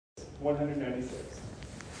196.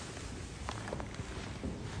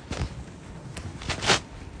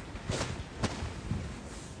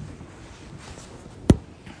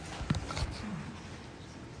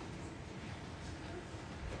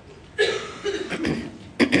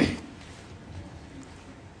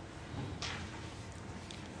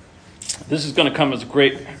 This is going to come as a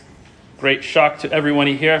great shock to everyone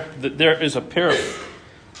here that there is a pair of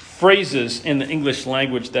phrases in the English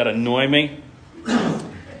language that annoy me.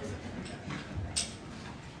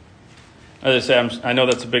 As I say, I know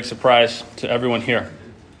that's a big surprise to everyone here.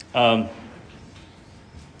 The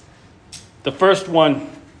first one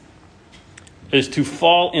is to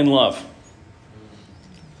fall in love.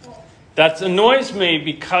 That annoys me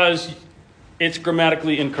because it's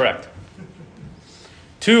grammatically incorrect.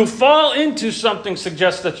 To fall into something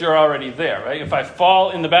suggests that you're already there, right? If I fall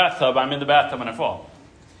in the bathtub, I'm in the bathtub and I fall.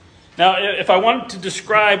 Now, if I wanted to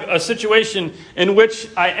describe a situation in which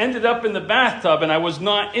I ended up in the bathtub and I was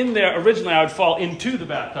not in there originally, I would fall into the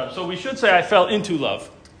bathtub. So we should say I fell into love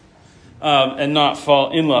and not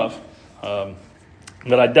fall in love.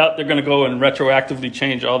 But I doubt they're going to go and retroactively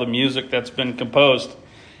change all the music that's been composed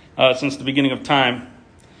since the beginning of time.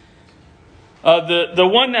 The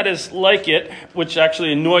one that is like it, which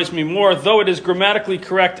actually annoys me more, though it is grammatically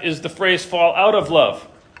correct, is the phrase fall out of love.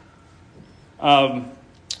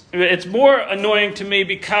 It's more annoying to me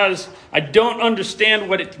because I don't understand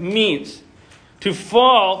what it means. To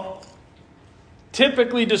fall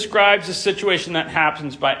typically describes a situation that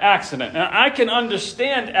happens by accident. Now, I can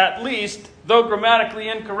understand at least, though grammatically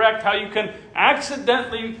incorrect, how you can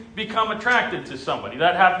accidentally become attracted to somebody.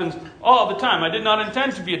 That happens all the time. I did not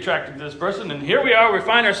intend to be attracted to this person, and here we are, we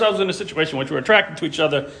find ourselves in a situation in which we're attracted to each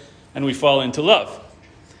other, and we fall into love.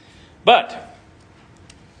 But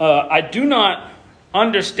I do not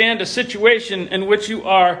understand a situation in which you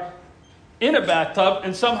are in a bathtub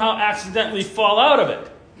and somehow accidentally fall out of it.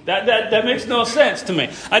 That makes no sense to me.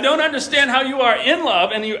 I don't understand how you are in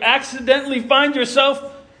love and you accidentally find yourself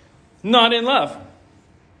not in love.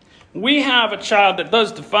 We have a child that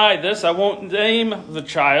does defy this. I won't name the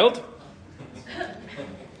child.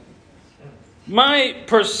 My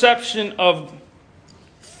perception of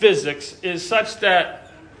physics is such that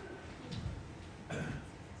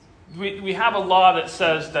we have a law that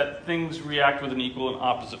says that things react with an equal and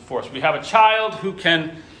opposite force. We have a child who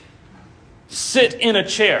can sit in a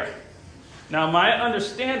chair. Now, my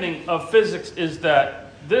understanding of physics is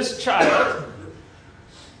that this child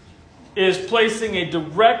is placing a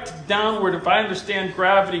direct downward, if I understand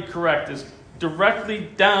gravity correct, is directly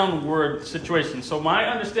downward situation. So my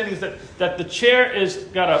understanding is that the chair is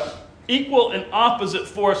got a equal and opposite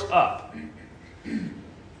force up.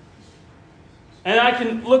 And I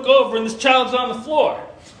can look over and this child's on the floor.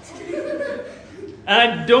 And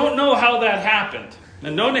I don't know how that happened.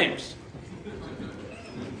 And no names.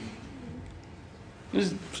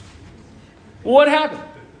 What happened?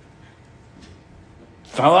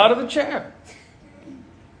 Fell out of the chair.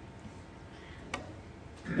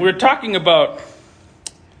 We're talking about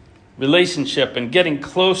relationship and getting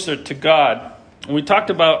closer to God. And we talked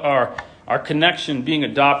about our connection being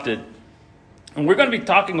adopted. And we're going to be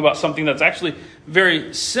talking about something that's actually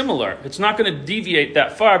very similar. It's not going to deviate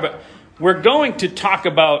that far, but we're going to talk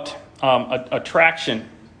about attraction.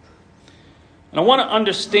 And I want to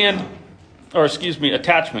understand,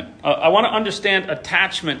 attachment. I want to understand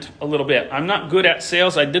attachment a little bit. I'm not good at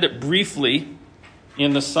sales. I did it briefly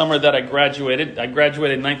in the summer that I graduated. I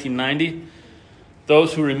graduated in 1990.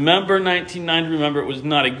 Those who remember 1990 remember it was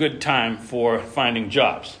not a good time for finding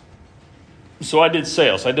jobs. So I did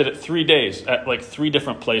sales. I did it 3 days at like 3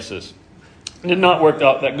 different places. It did not work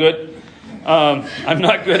out that good. I'm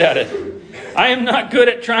not good at it. I am not good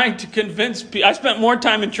at trying to convince people. I spent more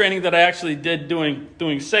time in training than I actually did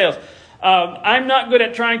doing sales. I'm not good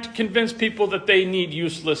at trying to convince people that they need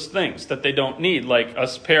useless things, that they don't need, like a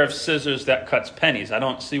pair of scissors that cuts pennies. I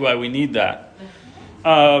don't see why we need that.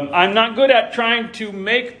 I'm not good at trying to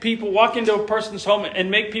make people walk into a person's home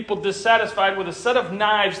and make people dissatisfied with a set of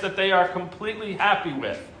knives that they are completely happy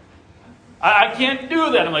with. I can't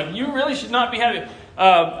do that. I'm like, you really should not be happy.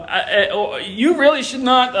 You really should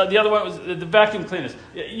not. The other one was the vacuum cleaners.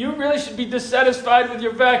 You really should be dissatisfied with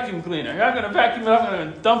your vacuum cleaner. You're not going to vacuum it up. I'm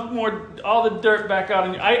going to dump all the dirt back out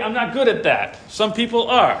on you. I'm not good at that. Some people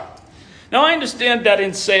are. Now, I understand that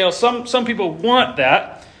in sales, some people want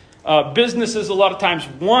that. Businesses a lot of times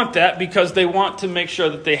want that because they want to make sure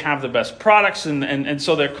that they have the best products, and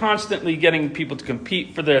so they're constantly getting people to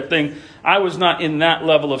compete for their thing. I was not in that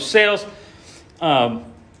level of sales,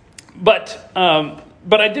 but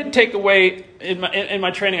I did take away in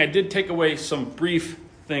my training. I did take away some brief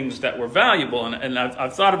things that were valuable, and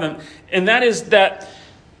I've thought of them, and that is that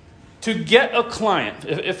to get a client,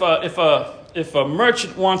 if a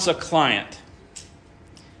merchant wants a client,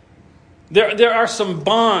 there are some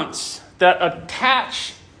bonds that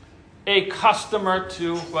attach a customer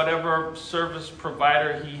to whatever service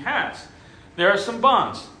provider he has. There are some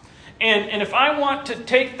bonds. And if I want to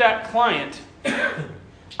take that client,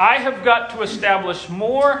 I have got to establish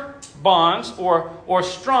more bonds or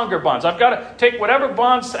stronger bonds. I've got to take whatever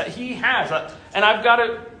bonds that he has, and I've got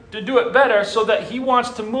to do it better so that he wants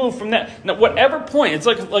to move from that. Now, whatever point, it's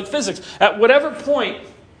like physics. At whatever point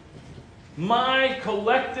my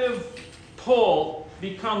collective pull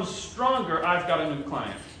becomes stronger, I've got a new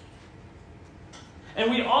client. And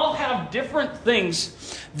we all have different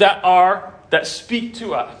things that speak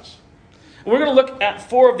to us. We're going to look at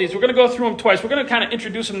 4 of these. We're going to go through them twice. We're going to kind of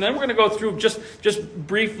introduce them. Then we're going to go through just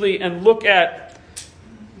briefly and look at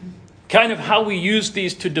kind of how we use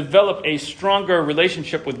these to develop a stronger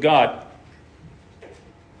relationship with God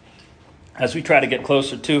as we try to get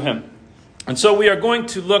closer to Him. And so we are going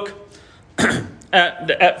to look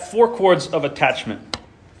at 4 chords of attachment.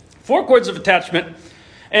 4 chords of attachment.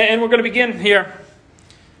 And we're going to begin here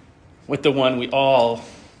with the one we all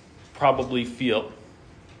probably feel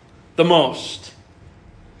the most.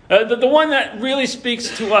 The one that really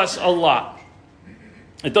speaks to us a lot.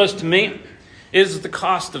 It does to me, is the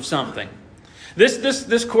cost of something.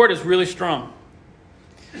 This chord is really strong.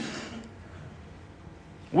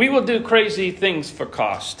 We will do crazy things for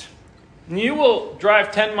cost. You will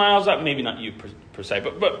drive 10 miles out, maybe not you per se,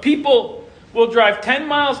 but people will drive 10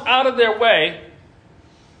 miles out of their way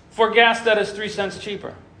for gas that is 3 cents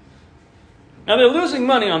cheaper. Now, they're losing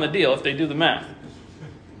money on the deal if they do the math.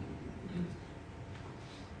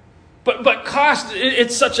 But cost,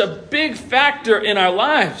 it's such a big factor in our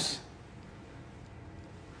lives.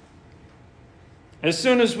 As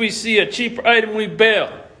soon as we see a cheap item, we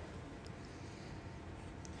bail.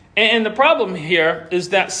 And the problem here is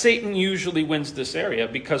that Satan usually wins this area.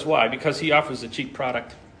 Because why? Because he offers a cheap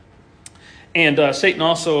product. And Satan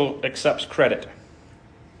also accepts credit.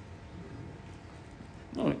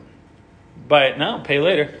 Oh, buy it now, pay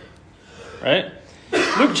later. Right?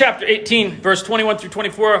 Luke chapter 18, verse 21 through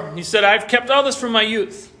 24, he said, I've kept all this from my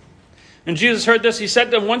youth. And Jesus heard this. He said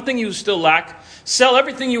to them, one thing you still lack, sell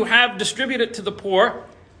everything you have, distribute it to the poor,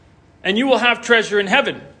 and you will have treasure in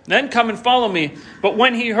heaven. Then come and follow me. But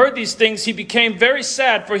when he heard these things, he became very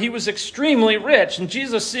sad, for he was extremely rich. And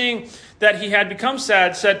Jesus, seeing that he had become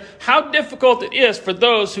sad, said, how difficult it is for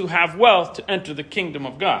those who have wealth to enter the kingdom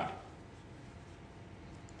of God.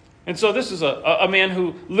 And so this is a man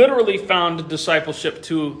who literally found discipleship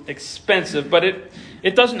too expensive, but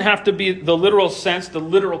it doesn't have to be the literal sense, the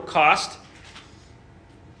literal cost.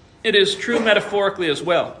 It is true metaphorically as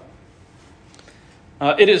well.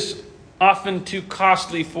 It is often too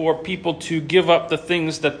costly for people to give up the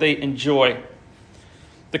things that they enjoy,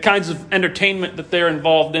 the kinds of entertainment that they're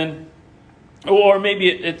involved in. Or maybe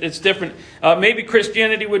it's different. Maybe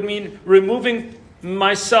Christianity would mean removing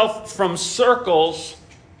myself from circles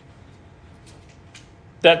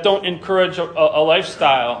that don't encourage a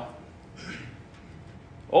lifestyle,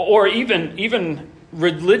 or even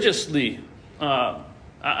religiously.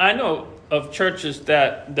 I know of churches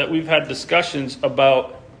that we've had discussions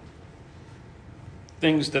about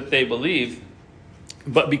things that they believe,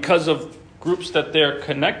 but because of groups that they're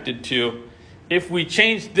connected to, if we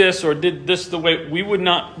changed this or did this the way, we would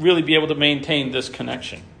not really be able to maintain this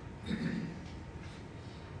connection.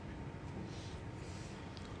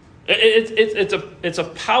 It's a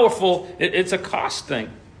powerful, it's a cost thing,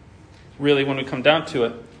 really, when we come down to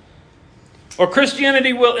it. Or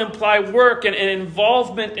Christianity will imply work and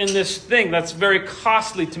involvement in this thing that's very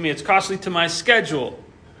costly to me. It's costly to my schedule.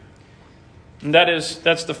 And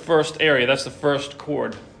that's the first area. That's the first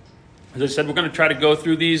chord. As I said, we're going to try to go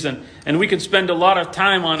through these, and we can spend a lot of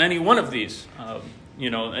time on any one of these,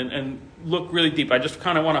 and look really deep. I just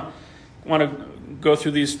kind of want to go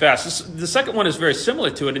through these fast. The second one is very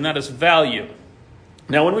similar to it, and that is value.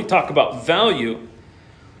 Now, when we talk about value,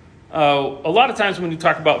 a lot of times when we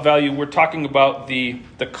talk about value, we're talking about the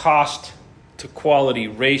cost to quality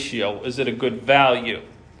ratio. Is it a good value?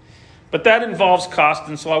 But that involves cost,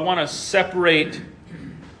 and so I want to separate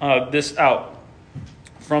this out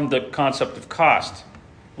from the concept of cost.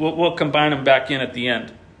 We'll combine them back in at the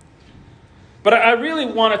end. But I really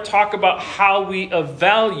want to talk about how we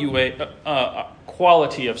evaluate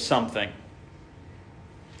quality of something.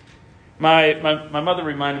 My mother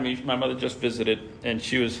reminded me, my mother just visited, and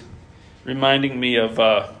she was reminding me of,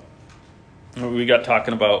 we got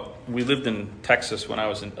talking about, we lived in Texas when I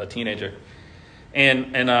was a teenager.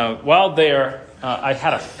 And while there, I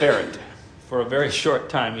had a ferret. For a very short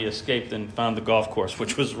time, he escaped and found the golf course,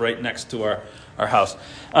 which was right next to our house.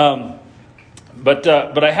 But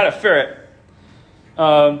I had a ferret.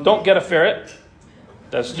 Don't get a ferret.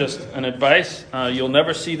 That's just an advice. You'll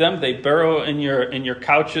never see them. They burrow in your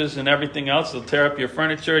couches and everything else. They'll tear up your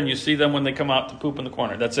furniture, and you see them when they come out to poop in the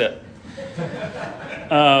corner. That's it.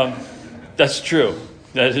 That's true.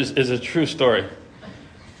 That is a true story.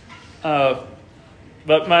 But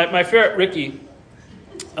my ferret, Ricky,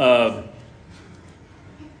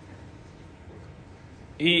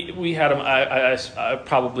 we had him I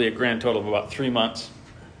probably a grand total of about 3 months.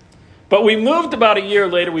 But we moved about a year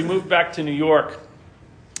later. We moved back to New York.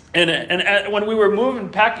 And when we were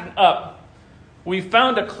packing up, we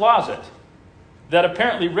found a closet that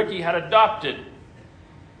apparently Ricky had adopted.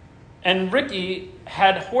 And Ricky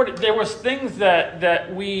had hoarded. There was things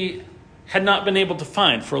that we had not been able to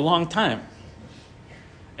find for a long time.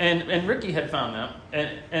 And Ricky had found them.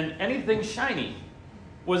 And anything shiny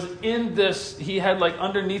was in this. He had like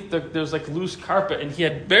underneath there's like loose carpet. And he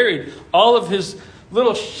had buried all of his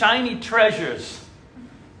little shiny treasures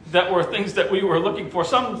that were things that we were looking for.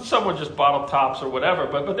 Some were just bottle tops or whatever,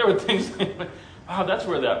 but there were things like, wow, that's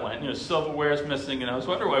where that went. Silverware is missing, and I was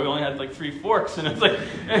wondering why we only had like 3 forks. And it's like,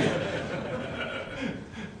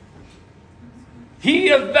 he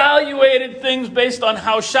evaluated things based on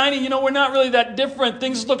how shiny. We're not really that different.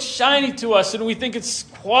 Things look shiny to us, and we think it's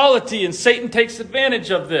quality, and Satan takes advantage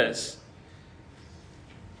of this.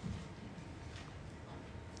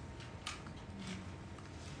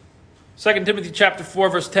 2 Timothy chapter 4,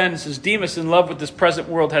 verse 10 says, Demas, in love with this present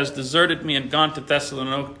world, has deserted me and gone to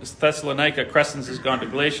Thessalonica. Crescens has gone to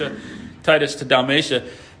Galatia, Titus to Dalmatia.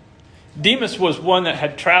 Demas was one that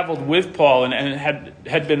had traveled with Paul and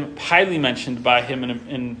had been highly mentioned by him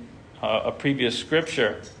in a previous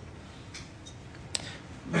scripture.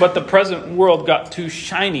 But the present world got too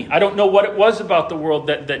shiny. I don't know what it was about the world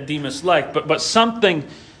that Demas liked, but something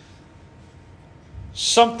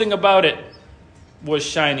about it was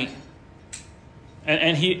shiny.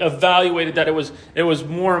 And he evaluated that it was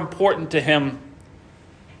more important to him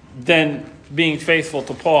than being faithful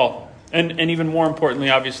to Paul. And even more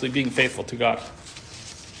importantly, obviously, being faithful to God.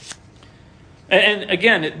 And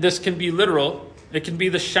again, this can be literal. It can be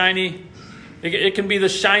the shiny. It can be the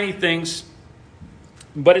shiny things,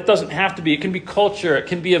 but it doesn't have to be. It can be culture. It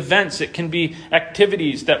can be events. It can be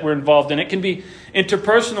activities that we're involved in. It can be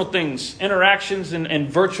interpersonal things, interactions and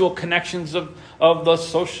virtual connections of the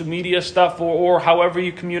social media stuff or however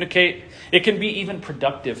you communicate. It can be even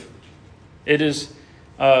productive. It is.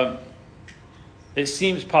 It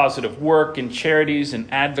seems positive. Work and charities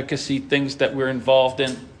and advocacy, things that we're involved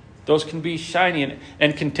in, those can be shiny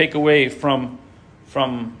and can take away from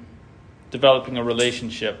developing a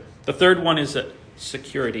relationship. The third one is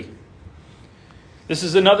security. This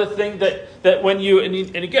is another thing that when you,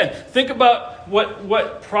 and again, think about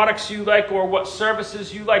what products you like or what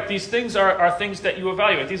services you like. These things are things that you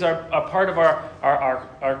evaluate. These are a part of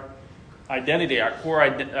our identity, our core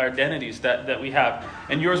identities that we have.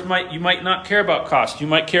 And you might not care about cost. You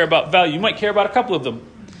might care about value. You might care about a couple of them.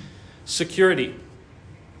 Security.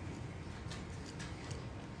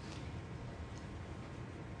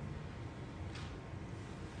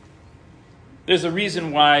 There's a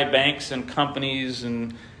reason why banks and companies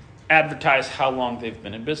and advertise how long they've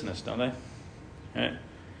been in business, don't they? Right?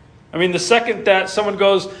 I mean, the second that someone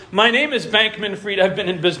goes, my name is Bankman Fried, I've been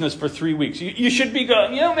in business for 3 weeks. You should be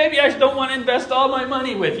going, maybe I don't want to invest all my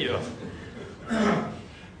money with you.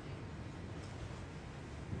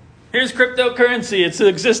 Here's cryptocurrency. It's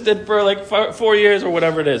existed for like 4 years or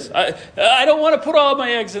whatever it is. I don't want to put all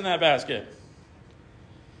my eggs in that basket.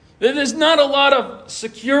 There's not a lot of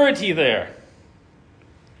security there.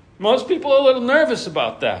 Most people are a little nervous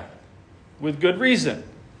about that, with good reason.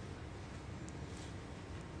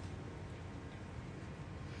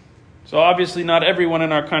 So obviously not everyone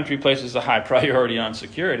in our country places a high priority on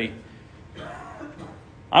security.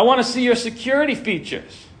 I want to see your security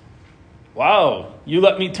features. Wow, you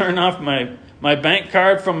let me turn off my bank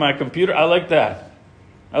card from my computer? I like that.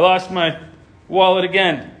 I lost my wallet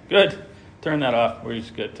again. Good. Turn that off. We're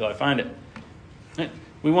just good till I find it.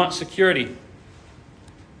 We want security.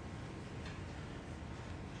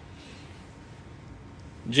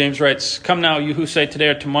 James writes, come now, you who say today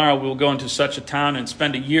or tomorrow we will go into such a town and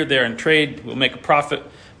spend a year there and trade, we'll make a profit,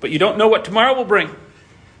 but you don't know what tomorrow will bring.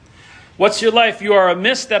 What's your life? You are a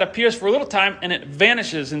mist that appears for a little time and it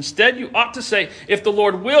vanishes. Instead, you ought to say, if the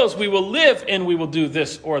Lord wills, we will live and we will do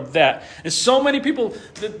this or that. And so many people,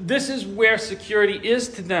 this is where security is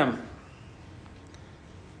to them.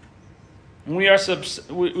 And we are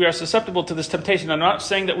susceptible to this temptation. I'm not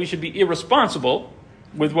saying that we should be irresponsible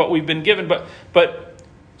with what we've been given, but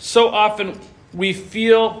so often we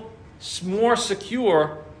feel more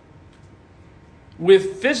secure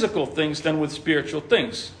with physical things than with spiritual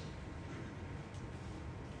things.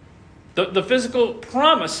 The physical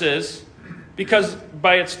promises, because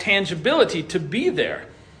by its tangibility, to be there.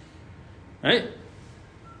 Right?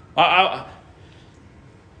 I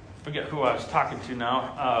forget who I was talking to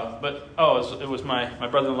now, but it was my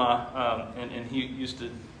brother-in-law, and he used to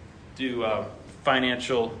do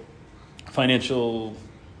financial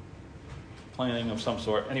planning of some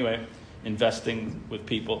sort. Anyway, investing with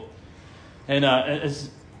people. And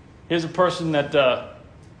here's a person that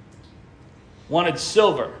wanted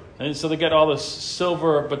silver. And so they get all this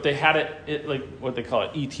silver, but they had it like what they call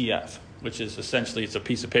it, ETF, which is essentially it's a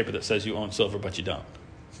piece of paper that says you own silver, but you don't.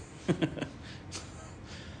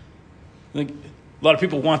 Like, a lot of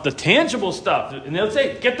people want the tangible stuff. And they'll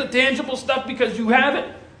say, get the tangible stuff because you have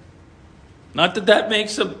it. Not that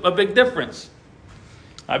makes a big difference.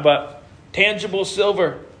 I bought tangible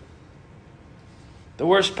silver. The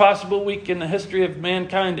worst possible week in the history of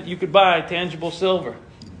mankind that you could buy tangible silver.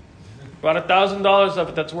 Bought $1,000 of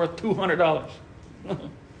it, that's worth $200.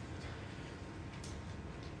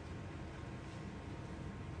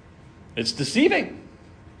 It's deceiving.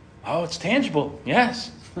 Oh, it's tangible.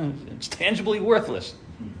 Yes. It's tangibly worthless.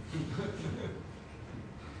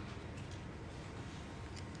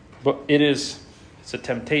 But it's a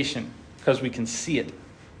temptation because we can see it.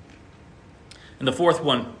 And the fourth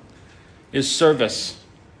one is service.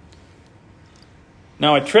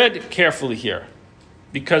 Now, I tread carefully here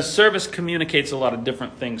because service communicates a lot of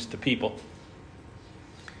different things to people.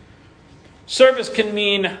 Service can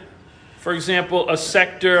mean, for example, a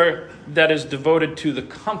sector that is devoted to the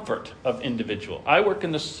comfort of individual. I work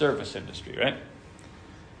in the service industry, right?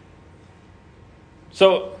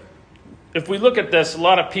 So, if we look at this, a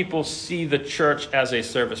lot of people see the church as a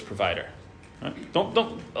service provider. Right?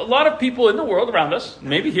 A lot of people in the world around us,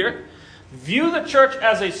 maybe here, view the church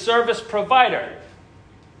as a service provider.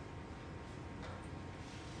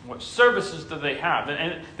 What services do they have?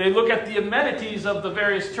 And they look at the amenities of the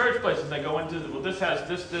various church places. They go into, well, this has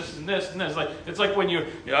this, and this, and this. It's like when you're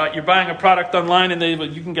buying a product online and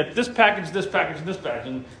you can get this package, and this package.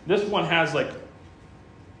 And this one has like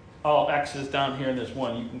all X's down here in this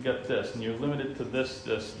one. You can get this. And you're limited to this,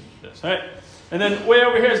 and this. Right? And then way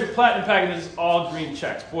over here is the platinum package. It's all green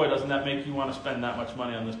checks. Boy, doesn't that make you want to spend that much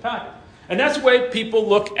money on this package. And that's the way people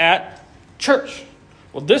look at church.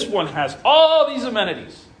 Well, this one has all these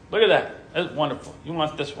amenities. Look at that. That's wonderful. You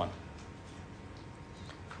want this one.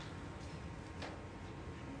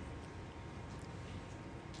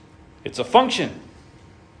 It's a function.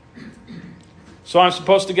 So I'm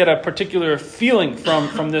supposed to get a particular feeling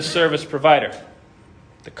from this service provider.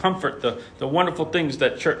 The comfort, the wonderful things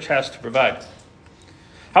that church has to provide.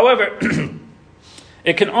 However,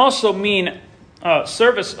 it can also mean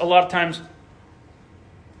service a lot of times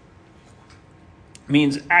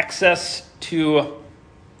means access to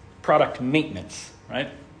product maintenance, right?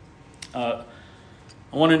 I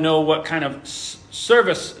want to know what kind of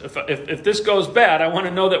service, if this goes bad, I want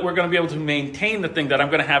to know that we're going to be able to maintain the thing, that I'm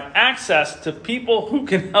going to have access to people who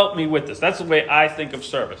can help me with this. That's the way I think of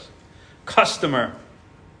service. Customer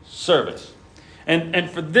service. And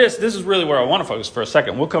for this is really where I want to focus for a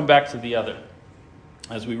second. We'll come back to the other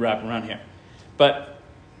as we wrap around here. But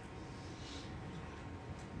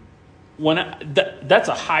that's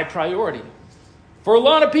a high priority. For a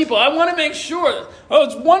lot of people, I want to make sure,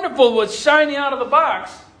 it's wonderful what's shiny out of the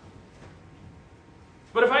box.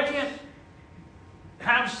 But if I can't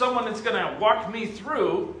have someone that's going to walk me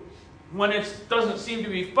through when it doesn't seem to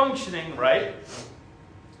be functioning right,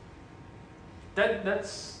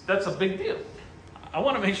 that's a big deal. I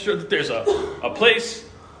want to make sure that there's a place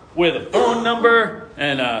with a phone number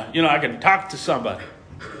and I can talk to somebody.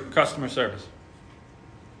 Customer service.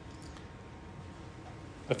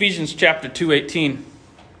 Ephesians chapter 2:18.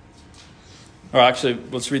 Or actually,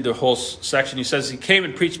 let's read the whole section. He says, He came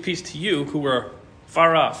and preached peace to you who were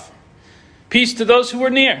far off. Peace to those who were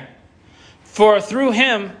near. For through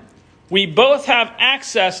Him we both have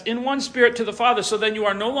access in one Spirit to the Father. So then you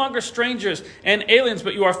are no longer strangers and aliens,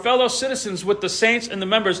 but you are fellow citizens with the saints and the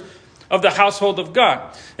members of the household of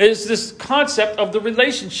God. It is this concept of the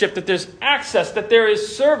relationship, that there's access, that there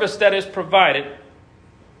is service that is provided.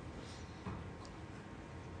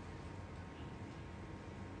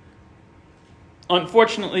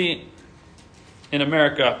 Unfortunately, in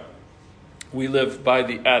America, we live by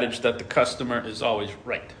the adage that the customer is always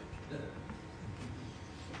right.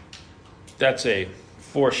 That's a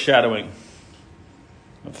foreshadowing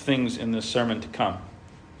of things in this sermon to come.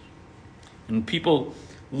 And people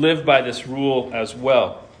live by this rule as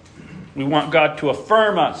well. We want God to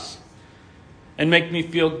affirm us and make me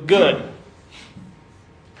feel good.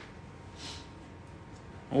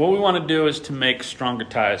 What we want to do is to make stronger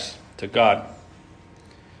ties to God.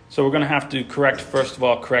 So we're going to have to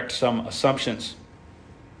correct some assumptions.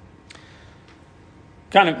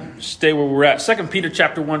 Kind of stay where we're at. 2 Peter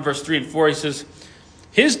chapter 1, verse 3 and 4, he says,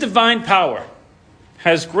 His divine power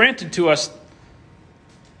has granted to us.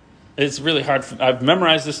 It's really hard. I've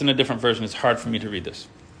memorized this in a different version. It's hard for me to read this.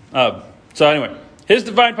 So anyway, His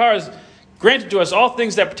divine power has granted to us all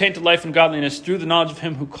things that pertain to life and godliness through the knowledge of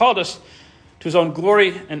Him who called us to His own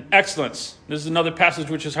glory and excellence. This is another passage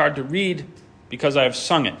which is hard to read because I have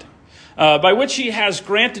sung it. By which He has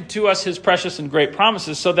granted to us His precious and great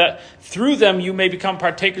promises, so that through them you may become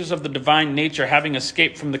partakers of the divine nature, having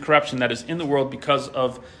escaped from the corruption that is in the world because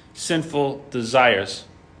of sinful desires.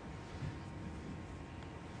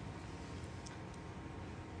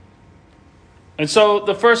 And so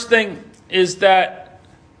the first thing is that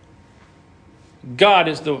God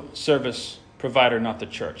is the service provider, not the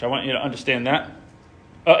church. I want you to understand that.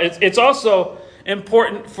 It's also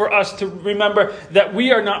important for us to remember that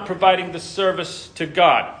we are not providing the service to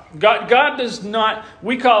God. God does not,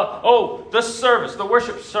 we call, the service, the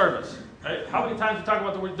worship service. Right? How many times we talk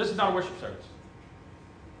about the word? This is not a worship service.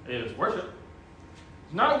 It is worship.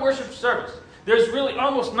 It's not a worship service. There's really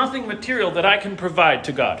almost nothing material that I can provide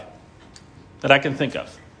to God that I can think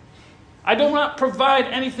of. I do not provide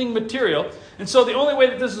anything material. And so the only way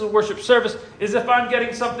that this is a worship service is if I'm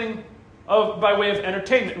getting something by way of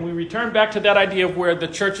entertainment. And we return back to that idea of where the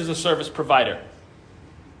church is a service provider.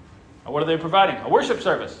 What are they providing? A worship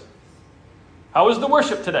service. How is the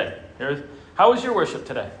worship today? How is your worship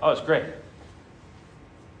today? Oh, it's great.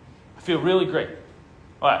 I feel really great.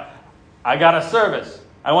 Well, I got a service.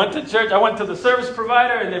 I went to church. I went to the service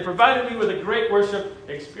provider, and they provided me with a great worship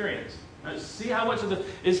experience. Now, see how much of this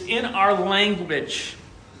is in our language.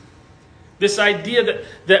 This idea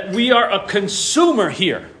that we are a consumer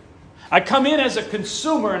here. I come in as a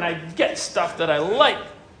consumer and I get stuff that I like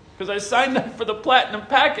because I signed up for the platinum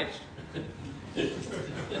package.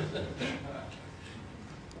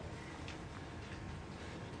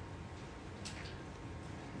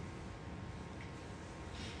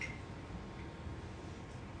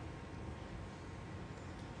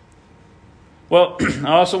 Well,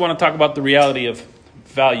 I also want to talk about the reality of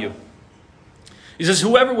value. He says,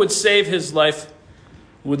 whoever would save his life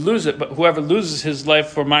would lose it, but whoever loses his life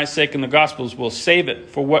for my sake and the gospel's will save it.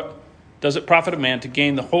 For what does it profit a man to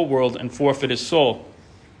gain the whole world and forfeit his soul?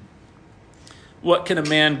 What can a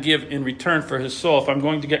man give in return for his soul? If I'm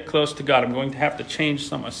going to get close to God, I'm going to have to change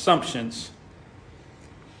some assumptions.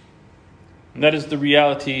 And that is the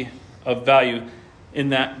reality of value, in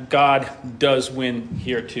that God does win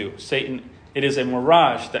here too. Satan, it is a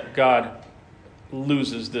mirage that God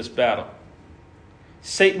loses this battle.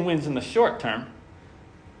 Satan wins in the short term.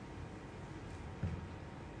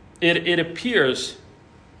 It appears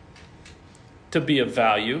to be of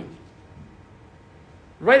value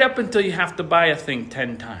right up until you have to buy a thing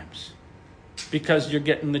 10 times because you're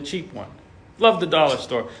getting the cheap one. Love the dollar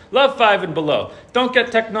store. Love Five and Below. Don't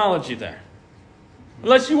get technology there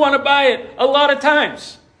unless you want to buy it a lot of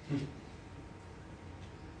times.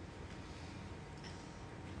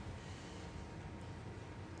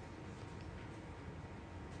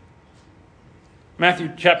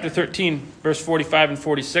 Matthew chapter 13, verse 45 and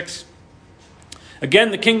 46.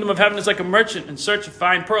 Again, the kingdom of heaven is like a merchant in search of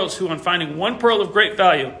fine pearls, who, on finding one pearl of great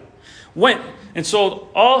value, went and sold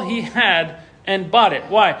all he had and bought it.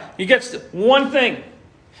 Why? He gets one thing.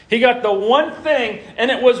 He got the one thing,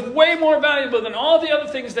 and it was way more valuable than all the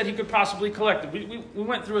other things that he could possibly collect. We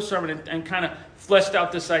went through a sermon and kind of fleshed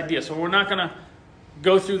out this idea, so we're not going to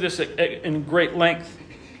go through this in great length.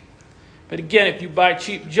 But again, if you buy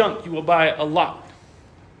cheap junk, you will buy a lot.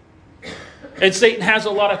 And Satan has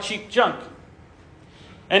a lot of cheap junk.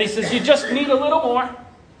 And he says, you just need a little more.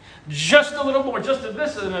 Just a little more. Just a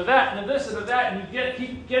this and a that and a this and a that. And you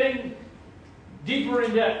keep getting deeper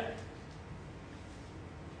in debt.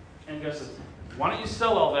 And God says, why don't you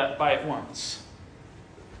sell all that, buy it once?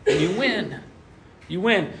 And you win. You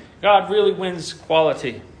win. God really wins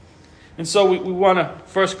quality. And so we want to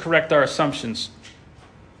first correct our assumptions.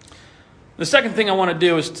 The second thing I want to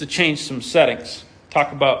do is to change some settings.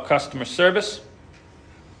 Talk about customer service.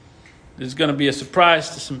 This is going to be a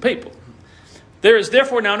surprise to some people. There is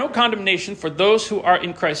therefore now no condemnation for those who are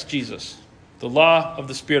in Christ Jesus. The law of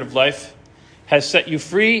the Spirit of life has set you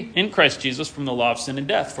free in Christ Jesus from the law of sin and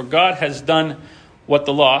death. For God has done what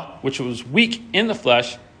the law, which was weak in the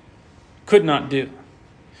flesh, could not do.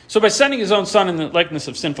 So by sending his own Son in the likeness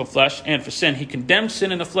of sinful flesh and for sin, he condemned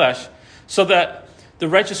sin in the flesh so that the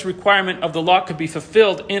righteous requirement of the law could be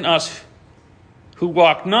fulfilled in us who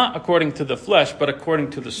walk not according to the flesh, but according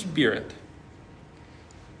to the Spirit.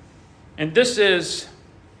 And this is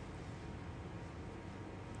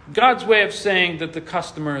God's way of saying that the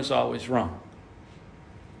customer is always wrong.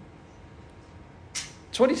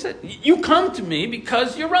 That's what he said. You come to me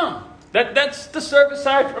because you're wrong. That's the service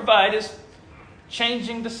I provide, is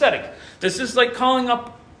changing the setting. This is like calling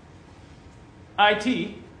up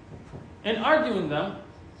IT and arguing them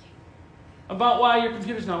about why your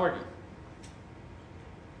computer's not working.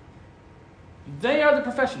 They are the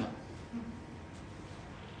professional.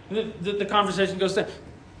 The conversation goes there.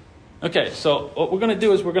 Okay, so what we're going to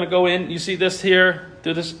do is we're going to go in. You see this here?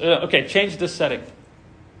 Do this. Okay, change this setting.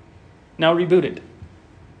 Now reboot it.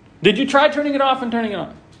 Did you try turning it off and turning it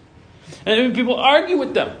on? And people argue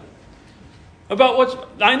with them about what's...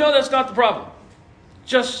 I know that's not the problem.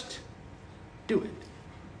 Just do it.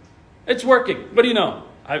 It's working. What do you know?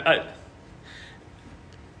 I've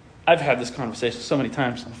had this conversation so many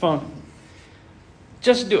times on the phone.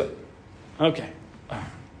 Just do it. Okay.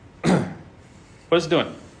 What is it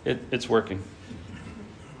doing? It's working.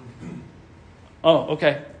 Oh,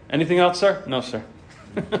 okay. Anything else, sir? No, sir.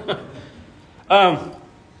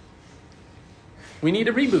 We need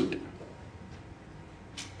a reboot.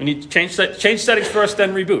 We need to change settings first,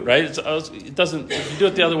 then reboot, right? It doesn't. If you do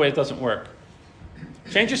it the other way, it doesn't work.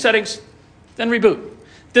 Change your settings, then reboot.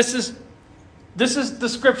 This is the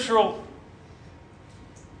scriptural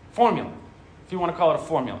formula, if you want to call it a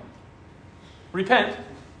formula. Repent,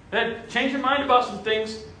 then change your mind about some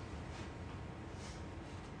things,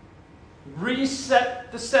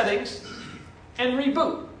 reset the settings, and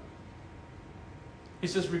reboot. He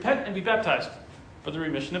says, repent and be baptized for the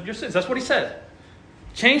remission of your sins. That's what he said.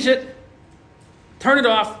 Change it, turn it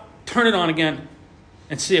off, turn it on again,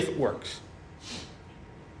 and see if it works.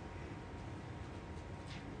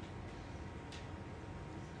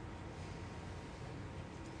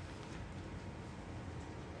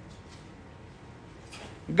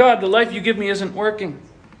 God, the life you give me isn't working.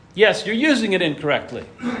 Yes, you're using it incorrectly.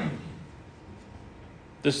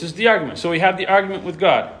 This is the argument. So we have the argument with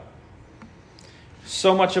God.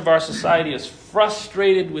 So much of our society is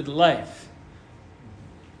frustrated with life.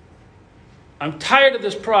 I'm tired of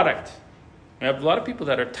this product. We have a lot of people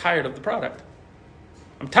that are tired of the product.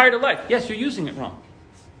 I'm tired of life. Yes, you're using it wrong.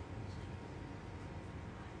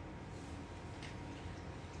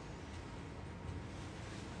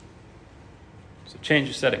 So change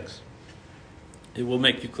your settings. It will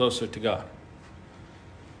make you closer to God.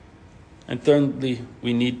 And thirdly,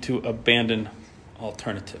 we need to abandon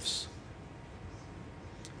alternatives.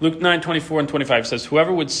 Luke 9:24 and 25 says,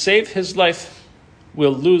 whoever would save his life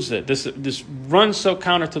will lose it. This runs so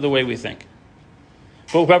counter to the way we think.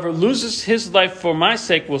 But whoever loses his life for my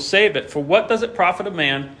sake will save it. For what does it profit a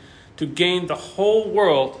man to gain the whole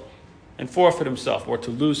world and forfeit himself, or to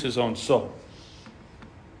lose his own soul?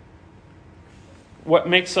 What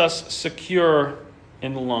makes us secure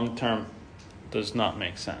in the long term does not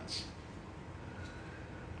make sense.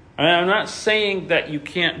 I'm not saying that you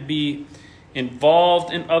can't be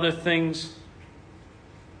involved in other things.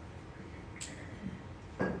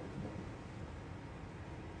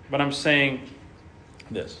 But I'm saying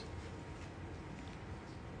this.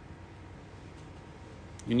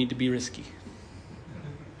 You need to be risky.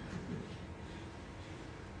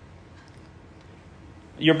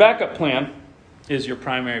 Your backup plan is your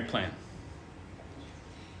primary plan.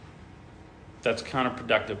 That's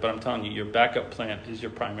counterproductive, but I'm telling you, your backup plan is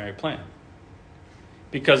your primary plan.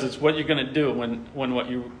 Because it's what you're going to do when what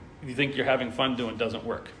you think you're having fun doing doesn't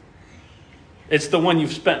work. It's the one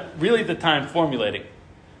you've spent really the time formulating.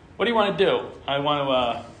 What do you want to do? I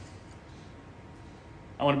want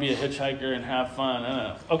to be a hitchhiker and have fun. I don't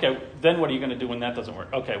know. Okay, then what are you going to do when that doesn't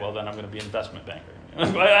work? Okay, well then I'm going to be an investment banker.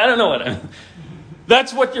 I don't know what.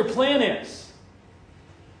 That's what your plan is.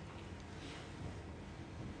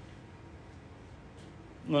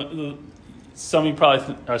 Some of you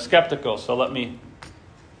probably are skeptical, so let me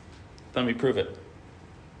prove it.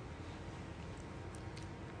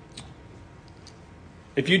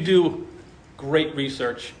 If you do great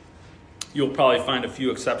research, you'll probably find a few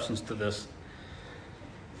exceptions to this.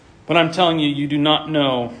 But I'm telling you, you do not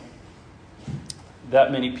know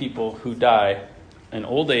that many people who die in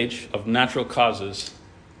old age of natural causes,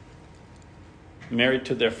 married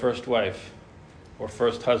to their first wife or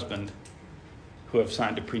first husband, who have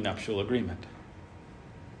signed a prenuptial agreement.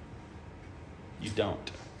 You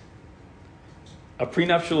don't. A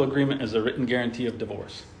prenuptial agreement is a written guarantee of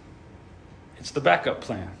divorce. It's the backup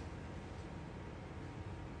plan.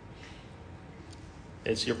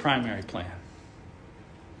 It's your primary plan.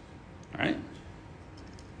 All right?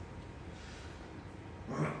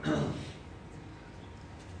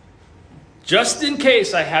 Just in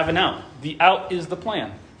case I have an out. The out is the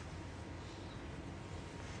plan.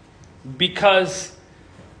 Because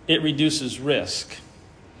it reduces risk.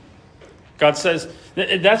 God says,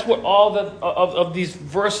 that's what all of these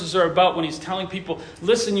verses are about when he's telling people,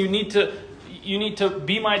 listen, you need to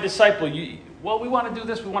be my disciple. We want to do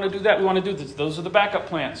this, we want to do that, we want to do this. Those are the backup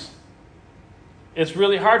plans. It's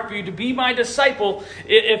really hard for you to be my disciple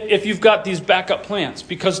if you've got these backup plans,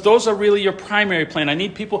 because those are really your primary plan. I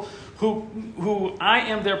need people who I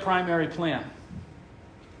am their primary plan.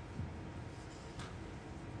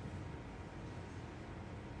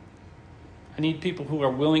 I need people who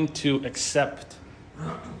are willing to accept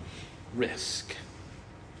risk.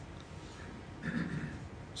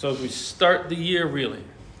 So as we start the year, really,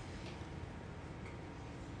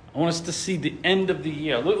 I want us to see the end of the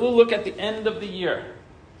year. We'll look at the end of the year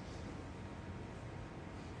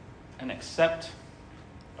and accept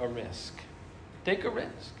a risk. Take a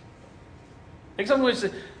risk. Take something where you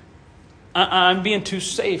say, I'm being too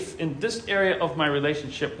safe in this area of my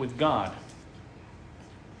relationship with God.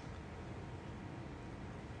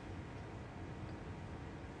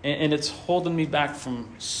 And it's holding me back from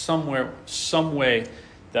some way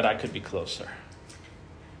that I could be closer.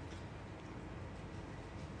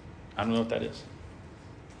 I don't know what that is.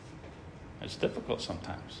 It's difficult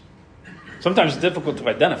sometimes. Sometimes it's difficult to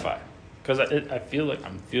identify because I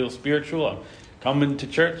feel spiritual. I'm coming to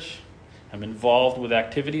church. I'm involved with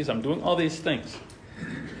activities. I'm doing all these things.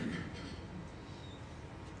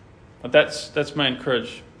 But that's my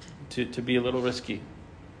encouragement to be a little risky.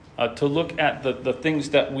 To look at the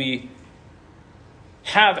things that we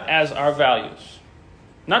have as our values.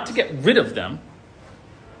 Not to get rid of them.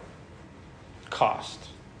 Cost,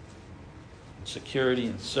 security,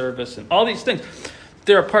 and service, and all these things.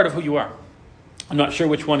 They're a part of who you are. I'm not sure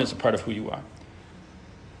which one is a part of who you are.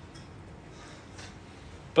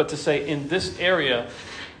 But to say, in this area,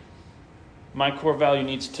 my core value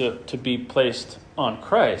needs to be placed on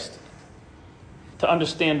Christ. To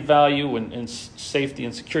understand value and safety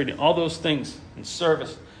and security, and all those things, and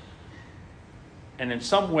service. And in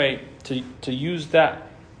some way, to use that,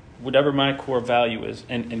 whatever my core value is,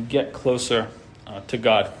 and get closer to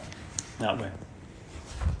God that way.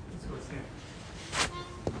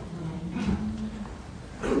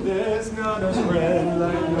 There's not a friend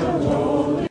like your Lord.